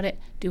worry about it.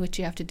 Do what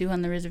you have to do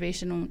on the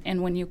reservation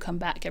and when you come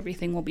back,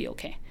 everything will be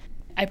okay.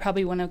 I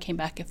probably wouldn't have came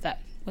back if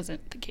that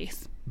wasn't the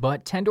case.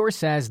 But Tendor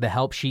says the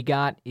help she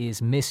got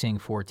is missing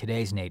for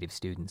today's Native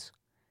students.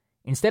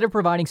 Instead of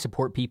providing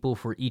support people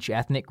for each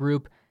ethnic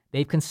group,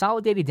 They've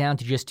consolidated down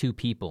to just 2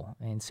 people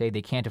and say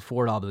they can't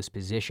afford all those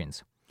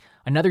positions.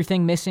 Another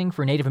thing missing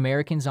for Native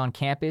Americans on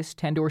campus,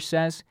 Tendor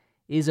says,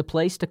 is a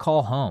place to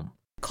call home.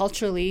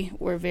 Culturally,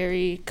 we're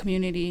very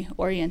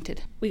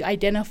community-oriented. We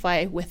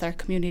identify with our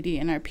community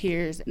and our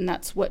peers, and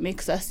that's what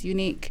makes us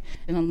unique.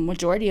 And the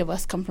majority of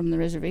us come from the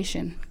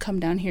reservation, come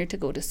down here to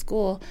go to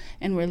school,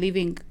 and we're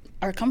leaving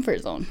our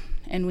comfort zone,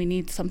 and we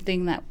need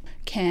something that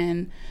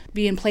can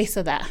be in place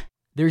of that.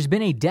 There's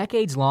been a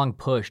decades-long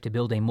push to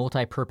build a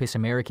multi-purpose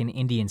American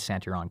Indian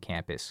Center on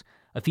campus,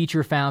 a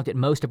feature found at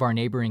most of our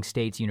neighboring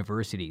states'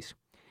 universities.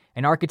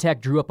 An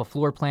architect drew up a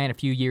floor plan a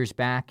few years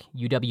back.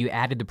 UW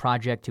added the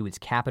project to its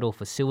capital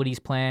facilities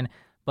plan,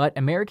 but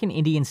American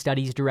Indian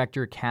Studies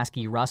Director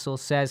Caskey Russell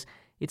says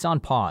it's on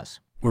pause.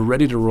 We're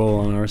ready to roll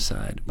on our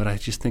side, but I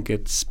just think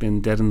it's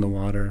been dead in the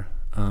water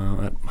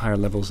at higher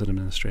levels of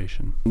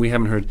administration. We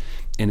haven't heard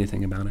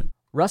anything about it.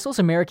 Russell's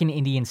American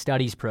Indian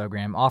Studies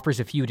program offers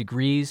a few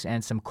degrees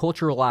and some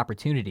cultural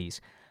opportunities,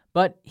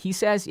 but he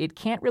says it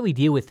can't really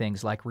deal with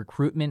things like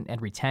recruitment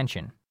and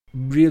retention.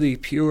 Really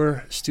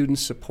pure student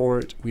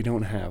support, we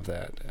don't have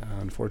that,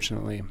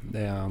 unfortunately.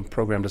 The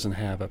program doesn't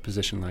have a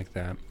position like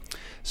that.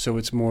 So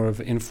it's more of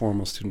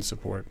informal student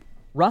support.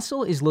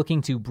 Russell is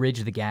looking to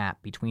bridge the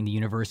gap between the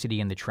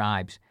university and the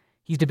tribes.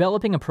 He's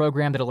developing a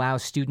program that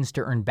allows students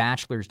to earn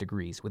bachelor's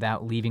degrees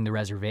without leaving the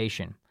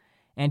reservation.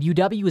 And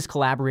UW is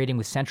collaborating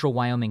with Central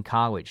Wyoming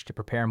College to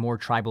prepare more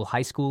tribal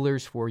high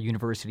schoolers for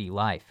university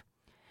life.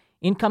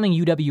 Incoming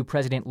UW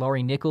President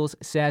Laurie Nichols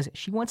says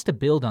she wants to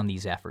build on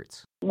these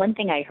efforts. One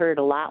thing I heard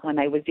a lot when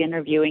I was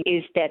interviewing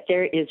is that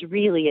there is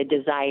really a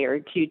desire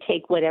to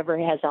take whatever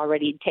has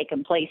already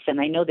taken place, and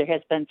I know there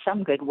has been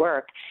some good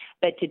work,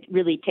 but to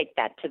really take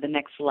that to the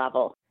next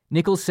level.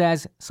 Nichols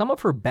says some of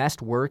her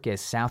best work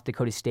as South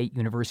Dakota State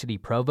University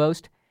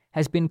provost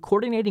has been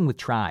coordinating with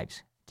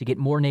tribes to get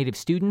more Native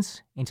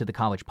students into the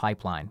college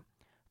pipeline.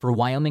 For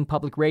Wyoming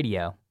Public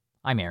Radio,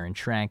 I'm Aaron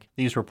Schrank.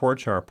 These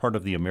reports are part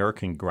of the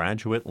American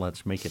Graduate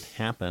Let's Make It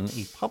Happen,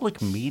 a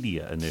public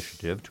media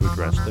initiative to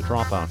address the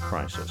dropout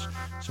crisis,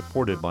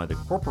 supported by the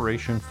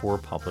Corporation for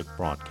Public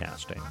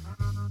Broadcasting.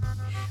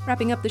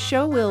 Wrapping up the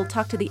show, we'll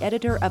talk to the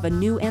editor of a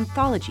new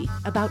anthology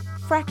about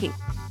fracking.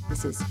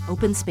 This is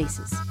Open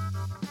Spaces.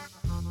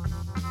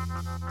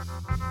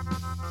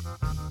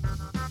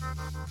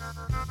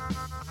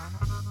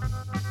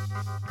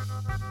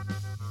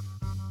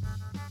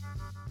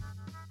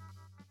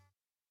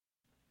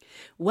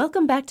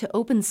 Welcome back to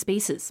Open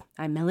Spaces.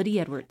 I'm Melody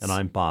Edwards. And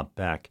I'm Bob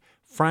Beck.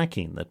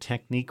 Fracking, the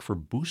technique for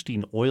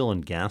boosting oil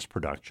and gas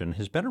production,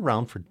 has been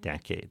around for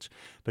decades,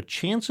 but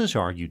chances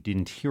are you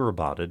didn't hear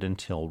about it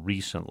until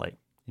recently.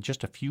 In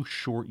just a few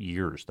short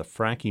years, the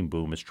fracking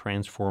boom has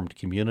transformed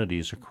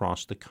communities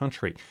across the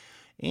country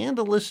and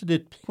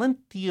elicited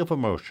plenty of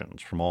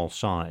emotions from all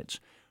sides.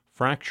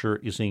 Fracture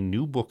is a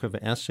new book of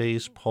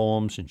essays,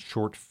 poems, and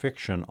short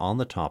fiction on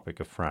the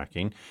topic of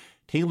fracking.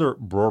 Taylor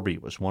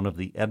Brorby was one of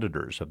the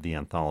editors of the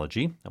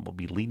anthology and will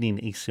be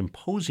leading a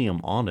symposium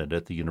on it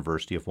at the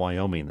University of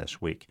Wyoming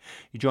this week.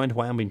 He joined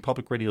Wyoming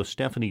Public Radio's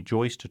Stephanie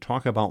Joyce to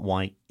talk about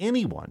why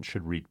anyone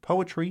should read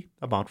poetry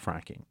about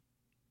fracking.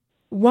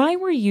 Why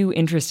were you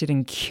interested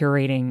in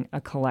curating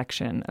a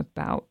collection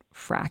about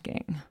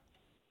fracking?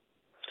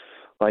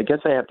 Well, I guess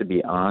I have to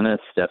be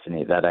honest,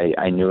 Stephanie, that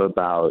I knew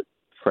about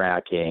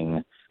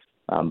fracking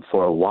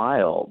for a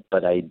while,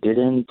 but I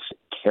didn't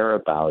care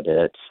about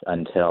it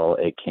until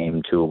it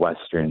came to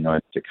western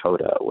North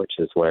Dakota, which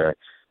is where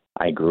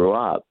I grew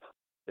up.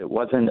 It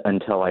wasn't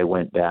until I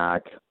went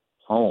back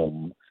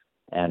home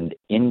and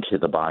into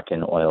the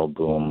Bakken oil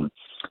boom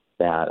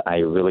that I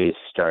really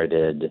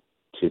started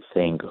to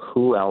think,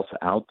 who else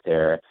out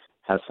there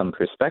has some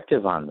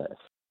perspective on this?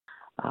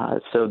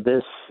 So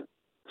this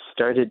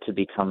started to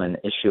become an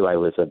issue I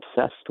was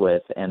obsessed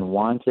with and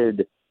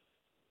wanted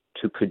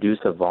to produce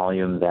a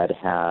volume that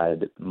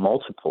had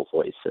multiple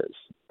voices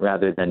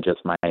rather than just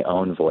my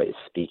own voice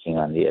speaking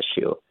on the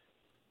issue.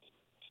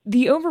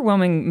 The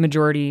overwhelming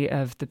majority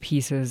of the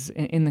pieces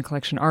in the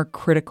collection are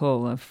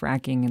critical of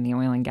fracking in the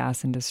oil and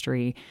gas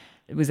industry.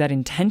 Was that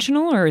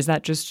intentional, or is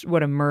that just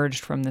what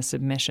emerged from the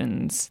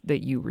submissions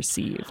that you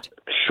received?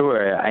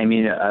 Sure. I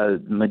mean, a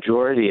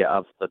majority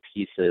of the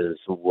pieces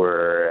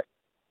were,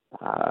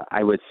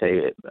 I would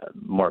say,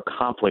 more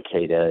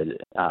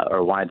complicated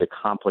or wanted to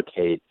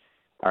complicate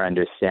our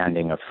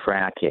understanding of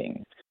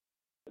fracking.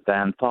 The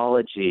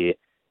anthology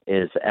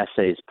is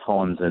essays,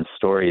 poems, and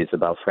stories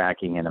about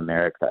fracking in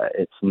America.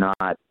 It's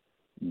not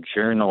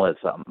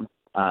journalism.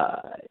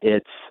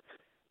 It's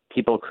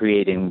people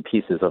creating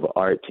pieces of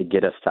art to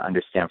get us to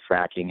understand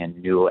fracking in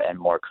new and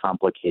more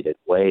complicated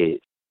ways.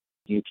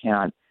 You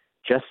can't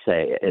just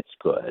say it's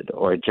good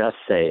or just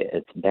say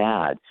it's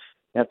bad.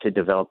 You have to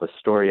develop a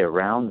story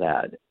around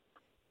that.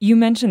 You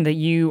mentioned that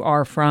you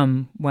are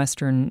from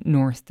western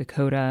North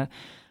Dakota.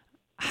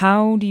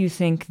 How do you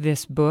think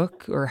this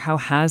book, or how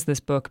has this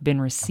book been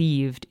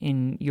received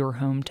in your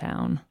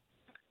hometown?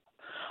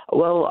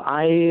 Well,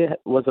 I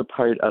was a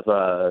part of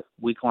a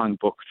week-long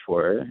book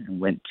tour and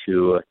went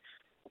to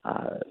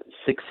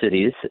 6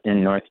 cities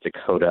in North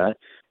Dakota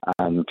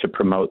to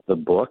promote the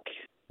book.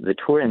 The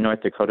tour in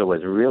North Dakota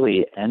was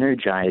really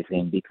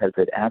energizing because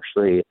it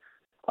actually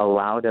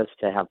allowed us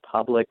to have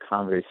public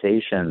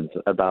conversations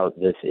about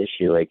this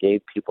issue. It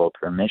gave people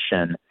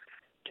permission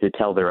to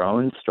tell their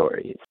own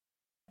stories.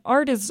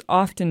 Art is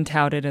often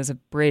touted as a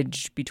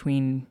bridge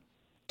between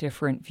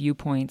different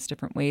viewpoints,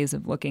 different ways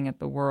of looking at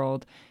the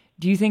world.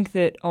 Do you think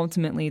that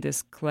ultimately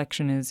this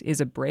collection is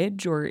a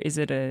bridge, or is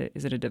it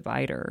a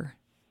divider?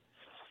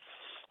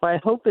 Well, I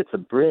hope it's a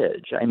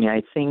bridge. I mean,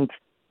 I think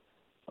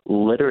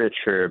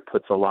literature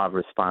puts a lot of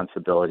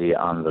responsibility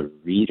on the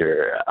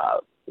reader.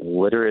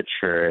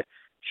 Literature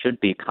should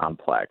be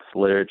complex.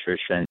 Literature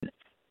shouldn't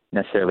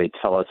necessarily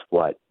tell us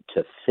what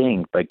to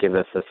think, but give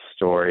us a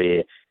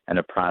story and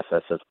a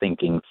process of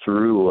thinking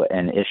through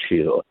an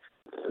issue.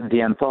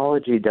 The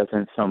anthology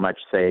doesn't so much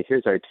say,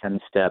 here's our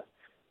 10-step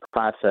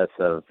process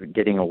of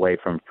getting away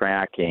from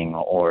fracking,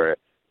 or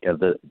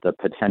the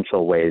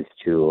potential ways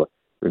to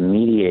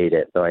remediate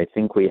it, though I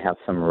think we have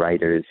some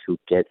writers who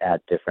get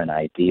at different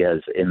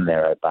ideas in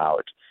there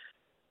about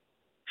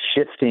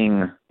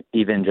shifting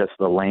even just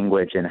the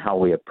language and how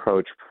we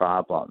approach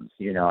problems.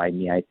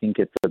 I think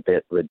it's a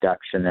bit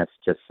reductionist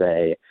to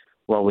say,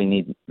 well, we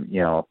need,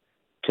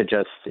 to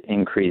just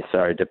increase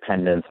our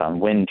dependence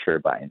on wind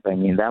turbines. I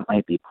mean, that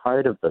might be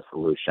part of the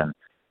solution,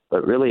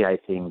 but really I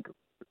think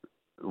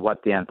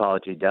what the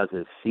anthology does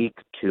is seek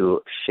to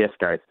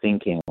shift our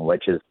thinking,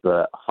 which is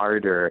the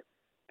harder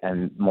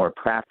and more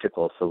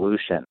practical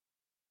solution.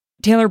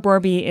 Taylor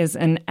Borby is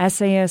an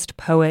essayist,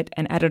 poet,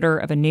 and editor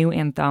of a new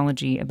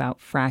anthology about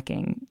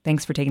fracking.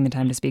 Thanks for taking the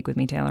time to speak with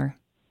me, Taylor.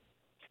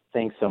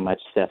 Thanks so much,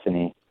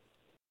 Stephanie.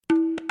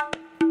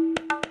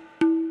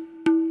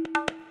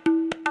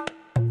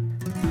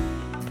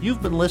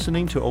 You've been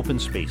listening to Open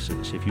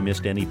Spaces. If you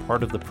missed any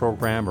part of the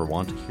program or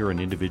want to hear an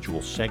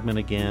individual segment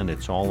again,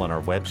 it's all on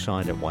our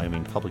website at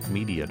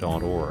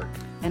wyomingpublicmedia.org.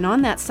 And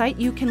on that site,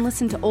 you can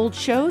listen to old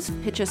shows,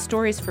 pitch us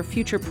stories for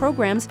future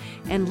programs,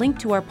 and link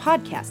to our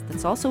podcast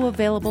that's also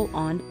available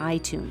on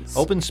iTunes.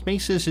 Open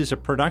Spaces is a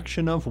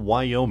production of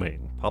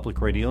Wyoming Public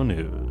Radio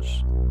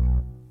News.